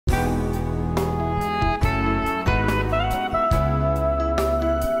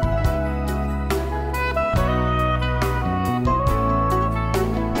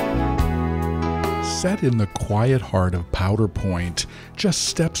Set in the quiet heart of Powder Point, just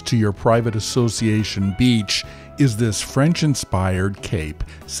steps to your private association beach, is this French-inspired cape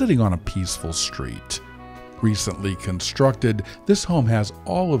sitting on a peaceful street. Recently constructed, this home has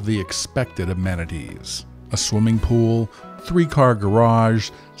all of the expected amenities: a swimming pool, 3-car garage,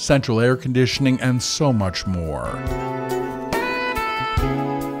 central air conditioning, and so much more.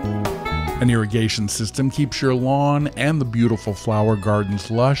 An irrigation system keeps your lawn and the beautiful flower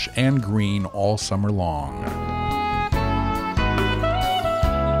gardens lush and green all summer long.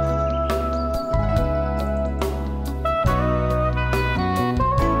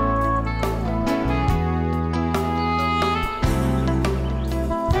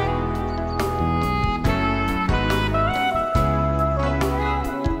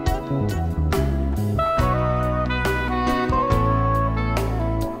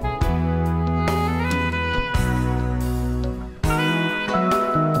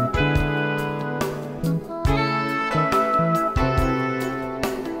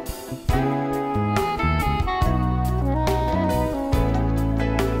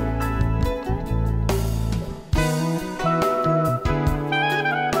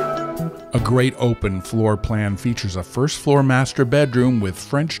 A great open floor plan features a first-floor master bedroom with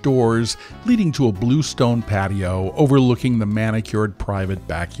French doors leading to a bluestone patio overlooking the manicured private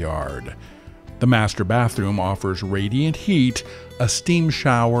backyard. The master bathroom offers radiant heat, a steam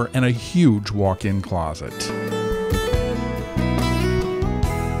shower, and a huge walk-in closet.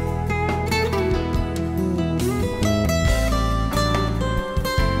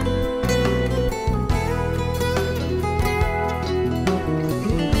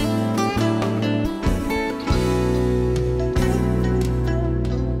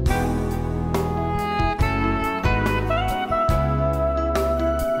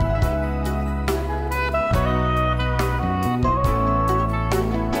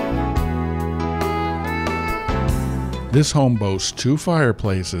 This home boasts 2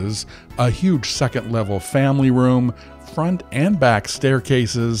 fireplaces, a huge second-level family room, front and back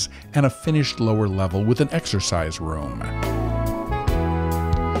staircases, and a finished lower level with an exercise room.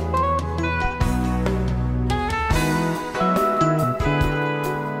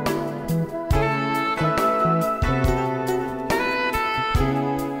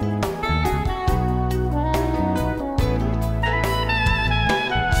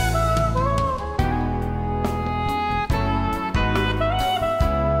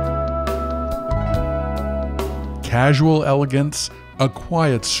 Casual elegance, a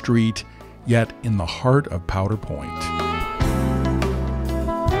quiet street, yet in the heart of Powder Point.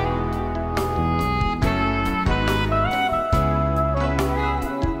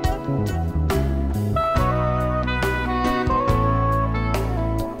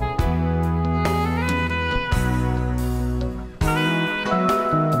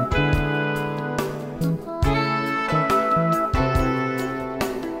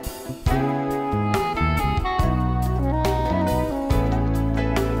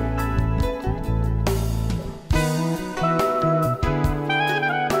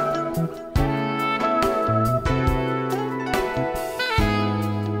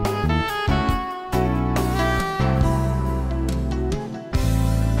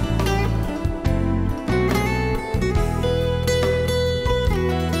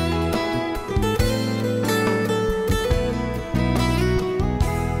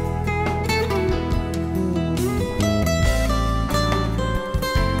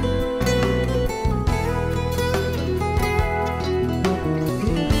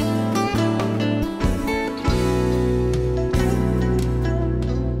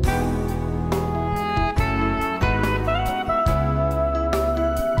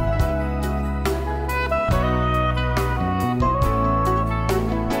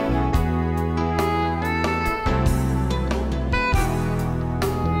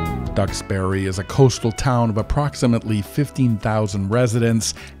 Duxbury is a coastal town of approximately 15,000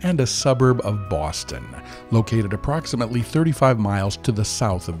 residents and a suburb of Boston, located approximately 35 miles to the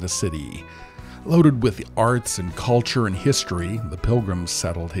south of the city. Loaded with the arts and culture and history, the Pilgrims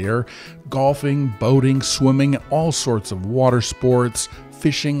settled here. Golfing, boating, swimming, all sorts of water sports,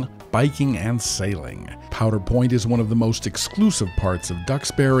 fishing, biking, and sailing. Powder Point is one of the most exclusive parts of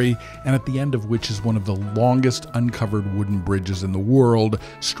Duxbury, and at the end of which is one of the longest uncovered wooden bridges in the world,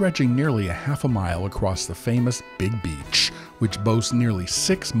 stretching nearly a half a mile across the famous Big Beach, which boasts nearly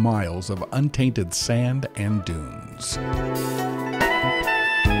 6 miles of untainted sand and dunes.